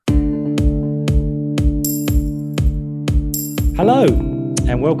Hello,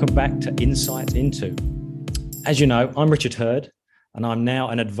 and welcome back to Insights Into. As you know, I'm Richard Hurd, and I'm now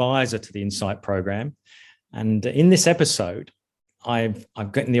an advisor to the INSITE Programme. And in this episode, I've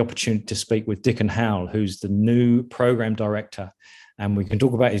gotten the opportunity to speak with Dickon Howell, who's the new Programme Director. And we can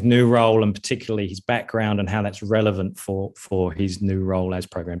talk about his new role and particularly his background and how that's relevant for his new role as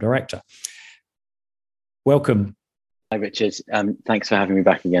Programme Director. Welcome. Hi, Richard. Thanks for having me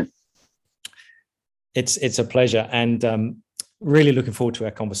back again. It's a pleasure, and really looking forward to our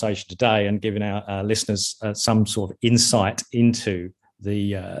conversation today and giving our listeners some sort of insight into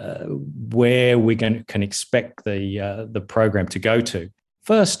the where we can expect the program to go to.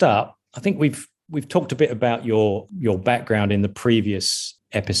 First up, I think we've talked a bit about your background in the previous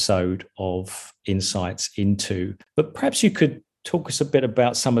episode of Insights Into, but perhaps you could talk us a bit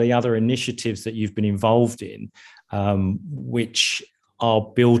about some of the other initiatives that you've been involved in, which are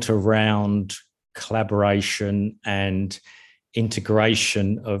built around collaboration and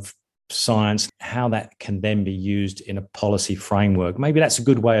integration of science, how that can then be used in a policy framework. Maybe that's a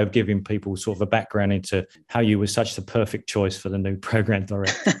good way of giving people sort of a background into how you were such the perfect choice for the new Programme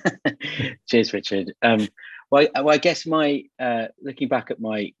Director. Cheers, Richard. Well, I guess looking back at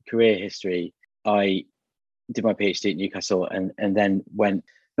my career history, I did my PhD at Newcastle and then went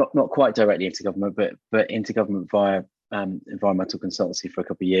not quite directly into government, but into government via environmental consultancy for a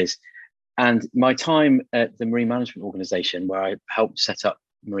couple of years. And my time at the Marine Management Organisation, where I helped set up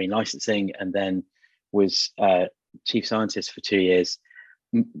marine licensing and then was chief scientist for 2 years,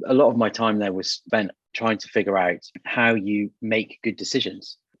 a lot of my time there was spent trying to figure out how you make good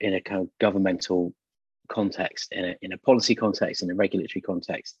decisions in a kind of governmental context, in a policy context, in a regulatory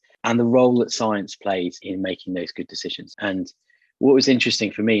context, and the role that science plays in making those good decisions. And what was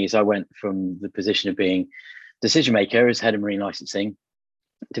interesting for me is I went from the position of being decision maker as head of marine licensing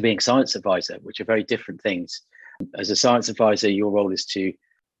to being science advisor, which are very different things. As a science advisor, your role is to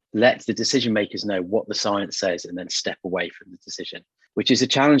let the decision makers know what the science says and then step away from the decision, which is a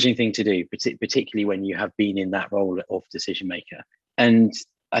challenging thing to do, particularly when you have been in that role of decision maker. And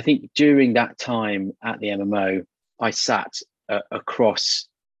I think during that time at the MMO, I sat across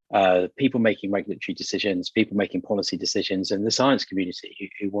people making regulatory decisions, people making policy decisions, and the science community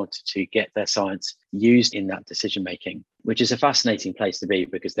who wanted to get their science used in that decision making, which is a fascinating place to be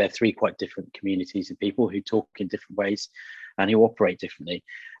because they're three quite different communities of people who talk in different ways and who operate differently.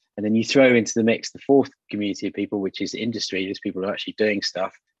 And then you throw into the mix the fourth community of people, which is industry. There's people who are actually doing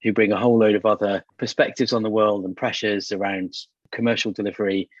stuff, who bring a whole load of other perspectives on the world and pressures around commercial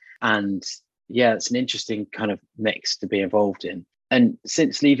delivery. And yeah, it's an interesting kind of mix to be involved in. And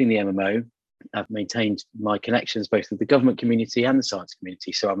since leaving the MMO, I've maintained my connections both with the government community and the science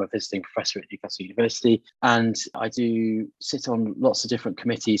community. So I'm a visiting professor at Newcastle University, and I do sit on lots of different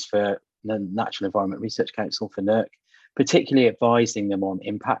committees for the Natural Environment Research Council, for NERC, particularly advising them on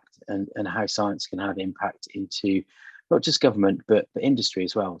impact and how science can have impact into not just government, but industry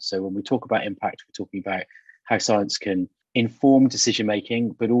as well. So when we talk about impact, we're talking about how science can inform decision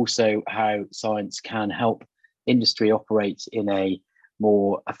making, but also how science can help industry operates in a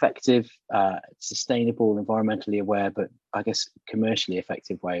more effective, sustainable, environmentally aware, but I guess commercially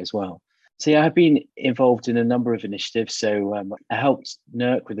effective way as well. So yeah, I've been involved in a number of initiatives. So I helped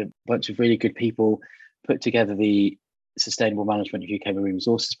NERC with a bunch of really good people put together the Sustainable Management of UK Marine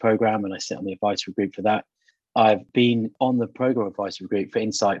Resources Programme, and I sit on the advisory group for that. I've been on the programme advisory group for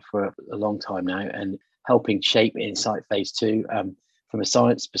INSITE for a long time now and helping shape INSITE Phase 2. From a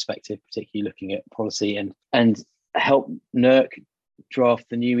science perspective, particularly looking at policy and help NERC draft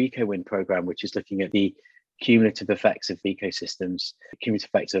the new EcoWind programme, which is looking at the cumulative effects of ecosystems, cumulative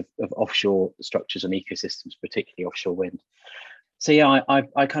effects of offshore structures on ecosystems, particularly offshore wind. So yeah,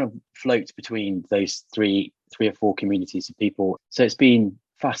 I kind of float between those three or four communities of people. So it's been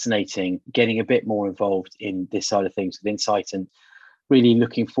fascinating getting a bit more involved in this side of things with INSITE, and really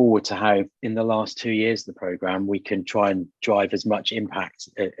looking forward to how in the last 2 years of the programme we can try and drive as much impact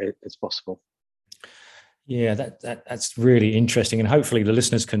as possible. Yeah, that's really interesting, and hopefully the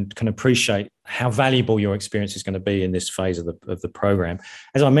listeners can appreciate how valuable your experience is going to be in this phase of the program.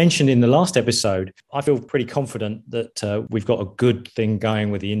 As I mentioned in the last episode, I feel pretty confident that we've got a good thing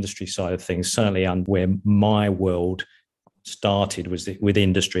going with the industry side of things. Certainly, where my world started was with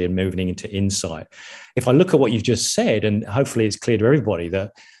industry and moving into INSITE. If I look at what you've just said, and hopefully it's clear to everybody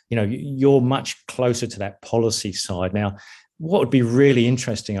that you're much closer to that policy side now. What would be really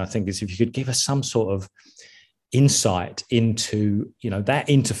interesting, I think, is if you could give us some sort of insight into, that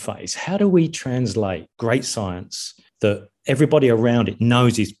interface. How do we translate great science that everybody around it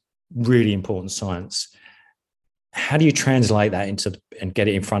knows is really important science? How do you translate that into and get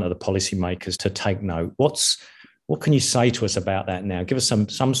it in front of the policymakers to take note? What's What can you say to us about that now? Give us some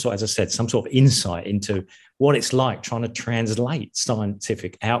sort, as I said, some sort of insight into what it's like trying to translate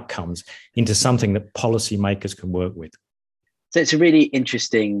scientific outcomes into something that policymakers can work with. So it's a really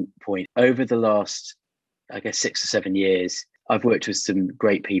interesting point. Over the last, I guess, 6 or 7 years, I've worked with some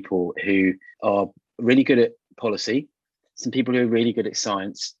great people who are really good at policy, some people who are really good at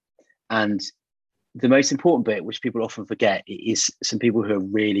science, and the most important bit, which people often forget, is some people who are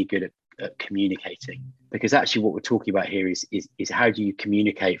really good at communicating. Because actually what we're talking about here is how do you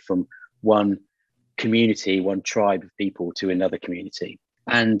communicate from one community, one tribe of people to another community.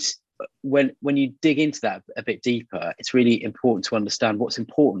 And when you dig into that a bit deeper, it's really important to understand what's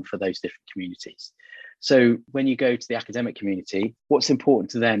important for those different communities. So when you go to the academic community, what's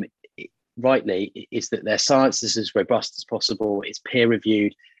important to them, rightly, is that their science is as robust as possible, it's peer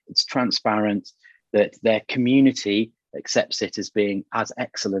reviewed, it's transparent, that their community accepts it as being as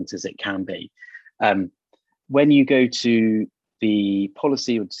excellent as it can be. When you go to the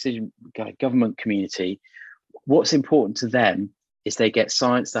policy or decision government community, what's important to them is they get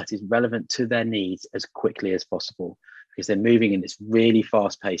science that is relevant to their needs as quickly as possible, because they're moving in this really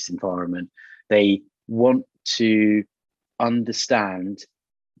fast-paced environment. They want to understand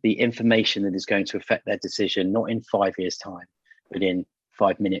the information that is going to affect their decision, not in 5 years' time, but in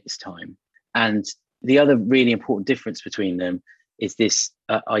 5 minutes' time. And the other really important difference between them is this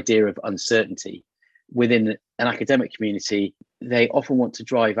idea of uncertainty. Within an academic community, they often want to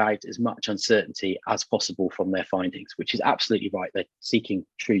drive out as much uncertainty as possible from their findings, which is absolutely right. They're seeking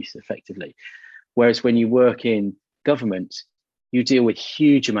truth effectively. Whereas when you work in government, you deal with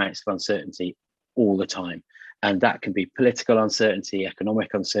huge amounts of uncertainty all the time. And that can be political uncertainty,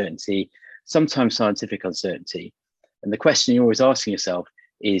 economic uncertainty, sometimes scientific uncertainty. And the question you're always asking yourself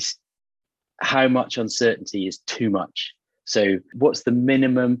is, how much uncertainty is too much? So what's the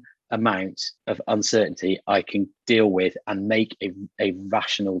minimum amount of uncertainty I can deal with and make a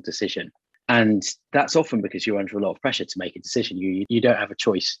rational decision? And that's often because you're under a lot of pressure to make a decision. You don't have a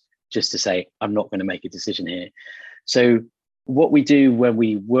choice just to say, I'm not going to make a decision here. So what we do when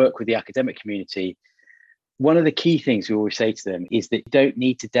we work with the academic community, one of the key things we always say to them is that you don't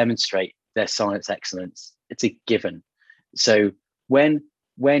need to demonstrate their science excellence. It's a given. So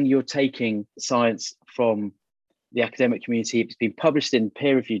when you're taking science from the academic community, it's been published in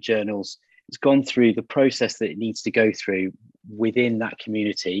peer-reviewed journals, it's gone through the process that it needs to go through within that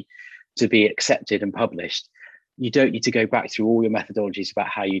community to be accepted and published. You don't need to go back through all your methodologies about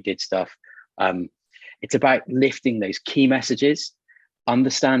how you did stuff. It's about lifting those key messages,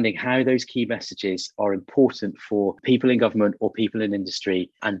 understanding how those key messages are important for people in government or people in industry,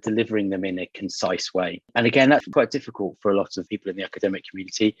 and delivering them in a concise way. And again, that's quite difficult for a lot of people in the academic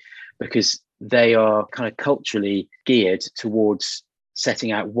community because they are kind of culturally geared towards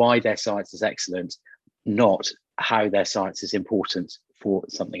setting out why their science is excellent, not how their science is important for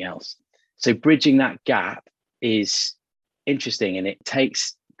something else. So bridging that gap is interesting, and it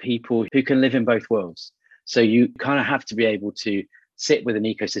takes people who can live in both worlds. So you kind of have to be able to sit with an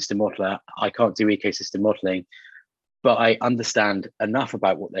ecosystem modeler. I can't do ecosystem modeling, but I understand enough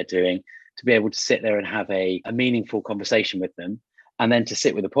about what they're doing to be able to sit there and have a meaningful conversation with them, and then to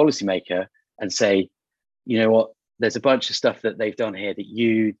sit with a policymaker and say, you know what, there's a bunch of stuff that they've done here that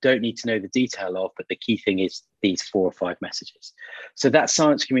you don't need to know the detail of, but the key thing is these 4 or 5 messages. So that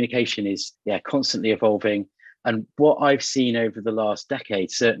science communication is constantly evolving. And what I've seen over the last decade,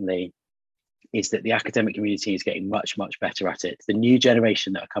 certainly, is that the academic community is getting much, much better at it. The new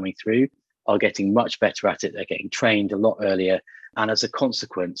generation that are coming through are getting much better at it. They're getting trained a lot earlier. And as a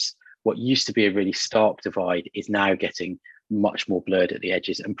consequence, what used to be a really stark divide is now getting much more blurred at the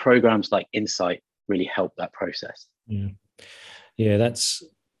edges. And programs like INSITE really help that process. Yeah, that's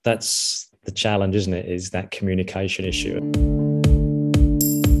the challenge, isn't it? Is that communication issue.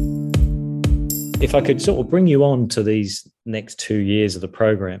 If I could sort of bring you on to these next 2 years of the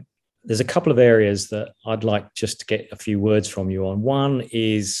program, there's a couple of areas that I'd like just to get a few words from you on. One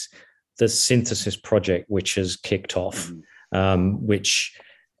is the synthesis project, which has kicked off, which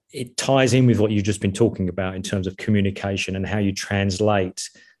it ties in with what you've just been talking about in terms of communication and how you translate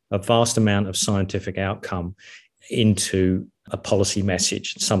a vast amount of scientific outcome into a policy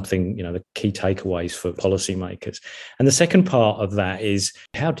message, something, the key takeaways for policymakers. And the second part of that is,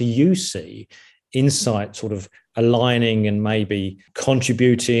 how do you see INSITE sort of aligning and maybe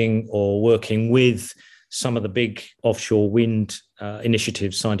contributing or working with some of the big offshore wind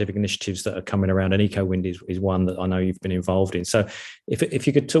initiatives, scientific initiatives that are coming around, and EcoWind is one that I know you've been involved in. So if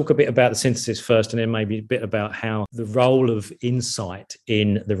you could talk a bit about the synthesis first, and then maybe a bit about how the role of INSITE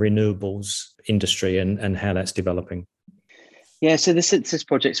in the renewables industry and how that's developing. Yeah, so the Synthesis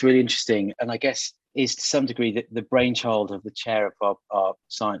project's really interesting, and I guess is to some degree the brainchild of the chair of our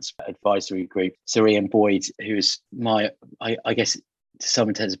science advisory group, Sir Ian Boyd, who is I guess to some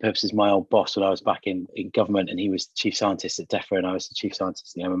intents and purposes, my old boss when I was back in government, and he was the chief scientist at DEFRA and I was the chief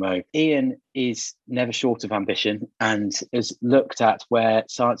scientist at the MMO. Ian is never short of ambition and has looked at where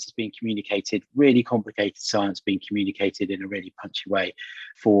science is being communicated, really complicated science being communicated in a really punchy way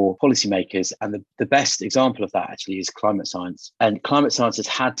for policymakers. And the best example of that actually is climate science. And climate science has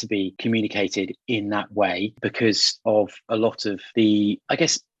had to be communicated in that way because of a lot of the, I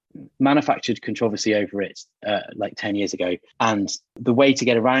guess, manufactured controversy over it like 10 years ago. And the way to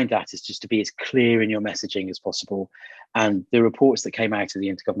get around that is just to be as clear in your messaging as possible. And the reports that came out of the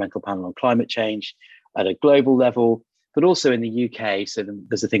Intergovernmental Panel on Climate Change at a global level, but also in the UK. So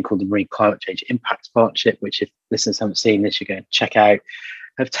there's a thing called the Marine Climate Change Impacts Partnership, which if listeners haven't seen this, you're going to check out,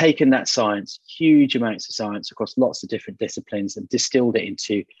 have taken that science, huge amounts of science across lots of different disciplines and distilled it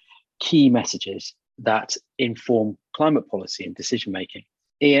into key messages that inform climate policy and decision making.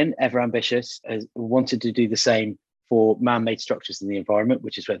 Ian, ever ambitious, has wanted to do the same for man-made structures in the environment,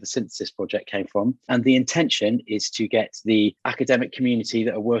 which is where the Synthesis project came from. And the intention is to get the academic community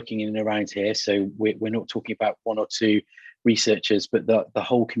that are working in and around here. So we're not talking about one or two researchers, but the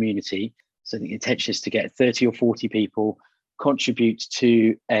whole community. So the intention is to get 30 or 40 people contribute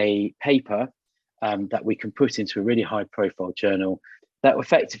to a paper that we can put into a really high-profile journal that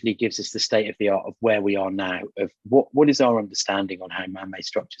effectively gives us the state of the art of where we are now, of what is our understanding on how man-made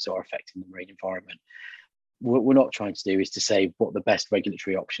structures are affecting the marine environment. What we're not trying to do is to say what the best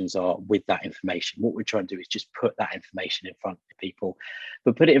regulatory options are with that information. What we're trying to do is just put that information in front of people,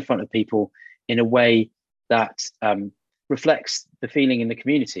 but put it in front of people in a way that reflects the feeling in the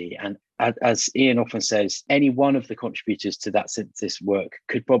community. And as Ian often says, any one of the contributors to that synthesis work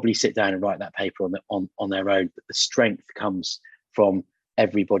could probably sit down and write that paper on their own, but the strength comes from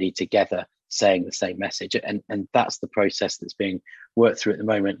everybody together saying the same message. And that's the process that's being worked through at the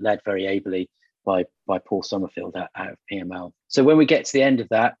moment, led very ably by Paul Summerfield out of PML. So when we get to the end of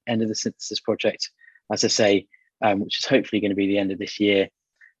the Synthesis project, as I say, which is hopefully going to be the end of this year,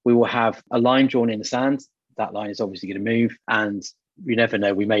 we will have a line drawn in the sand. That line is obviously going to move, and you never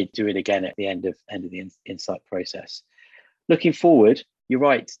know, we may do it again at the end of the INSITE process. Looking forward, you're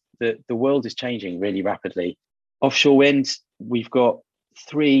right, the world is changing really rapidly. Offshore wind, we've got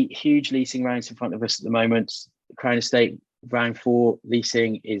 3 huge leasing rounds in front of us at the moment. The Crown Estate round 4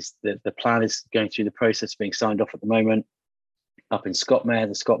 leasing is the plan is going through the process of being signed off at the moment. Up in Scotmare,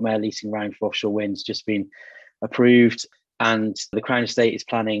 the Scotmare leasing round for offshore wind's just been approved. And the Crown Estate is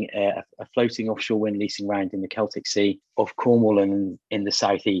planning a floating offshore wind leasing round in the Celtic Sea off Cornwall and in the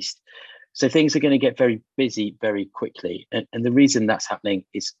southeast. So things are going to get very busy very quickly. And the reason that's happening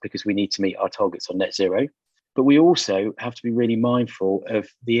is because we need to meet our targets on net zero. But we also have to be really mindful of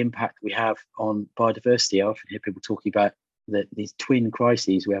the impact we have on biodiversity. I often hear people talking about these twin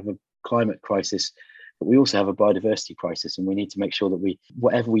crises. We have a climate crisis, but we also have a biodiversity crisis. And we need to make sure that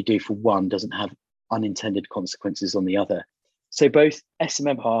whatever we do for one doesn't have unintended consequences on the other. So both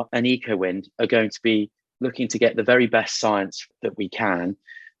SMMR and EcoWind are going to be looking to get the very best science that we can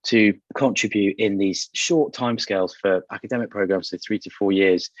to contribute in these short timescales for academic programs, so 3 to 4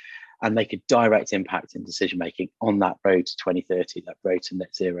 years, and make a direct impact in decision making on that road to 2030, that road to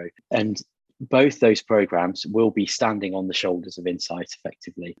net zero. And both those programs will be standing on the shoulders of INSITE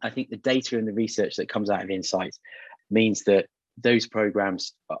effectively. I think the data and the research that comes out of INSITE means that those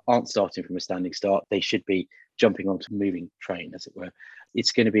programs aren't starting from a standing start. They should be jumping onto a moving train, as it were.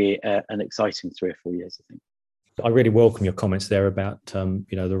 It's going to be an exciting 3 or 4 years, I think. I really welcome your comments there about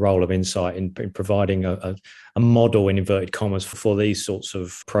the role of INSITE in providing a model, in inverted commas, for these sorts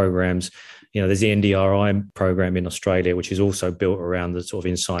of programs. There's the NDRI program in Australia, which is also built around the sort of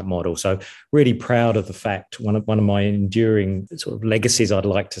INSITE model. So really proud of the fact. One of my enduring sort of legacies, I'd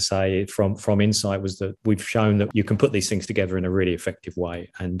like to say, from INSITE was that we've shown that you can put these things together in a really effective way.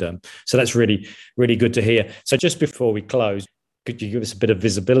 And so that's really, really good to hear. So just before we close, could you give us a bit of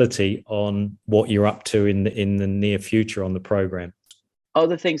visibility on what you're up to in the near future on the program?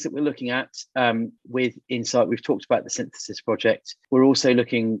 Other things that we're looking at with INSITE, we've talked about the Synthesis project. We're also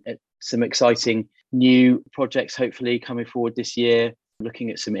looking at some exciting new projects, hopefully coming forward this year,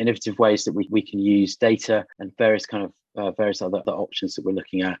 looking at some innovative ways that we can use data and various other options that we're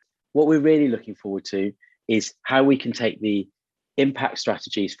looking at. What we're really looking forward to is how we can take the impact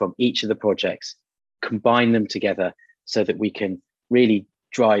strategies from each of the projects, combine them together, so that we can really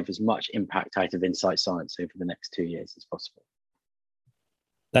drive as much impact out of INSITE science over the next 2 years as possible.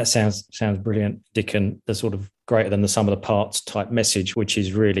 That sounds brilliant, Dick, and the sort of greater than the sum of the parts type message, which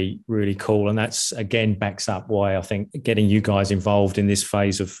is really, really cool. And that's, again, backs up why I think getting you guys involved in this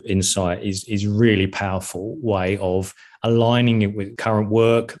phase of Insight is really powerful way of aligning it with current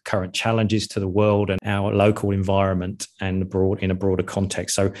work, current challenges to the world and our local environment and in a broader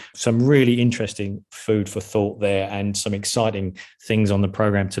context. So some really interesting food for thought there and some exciting things on the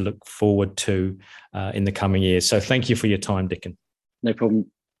program to look forward to in the coming years. So thank you for your time, Dickon. No problem.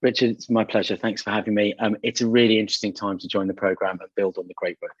 Richard, it's my pleasure. Thanks for having me. It's a really interesting time to join the programme and build on the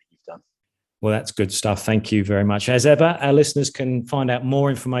great work that you've done. Well, that's good stuff. Thank you very much. As ever, our listeners can find out more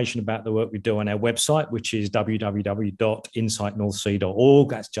information about the work we do on our website, which is www.insitenorthsea.org.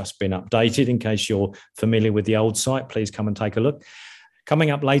 That's just been updated. In case you're familiar with the old site, please come and take a look. Coming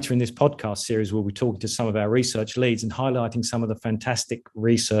up later in this podcast series, we'll be talking to some of our research leads and highlighting some of the fantastic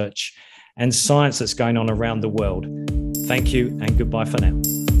research and science that's going on around the world. Thank you and goodbye for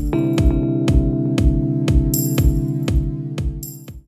now.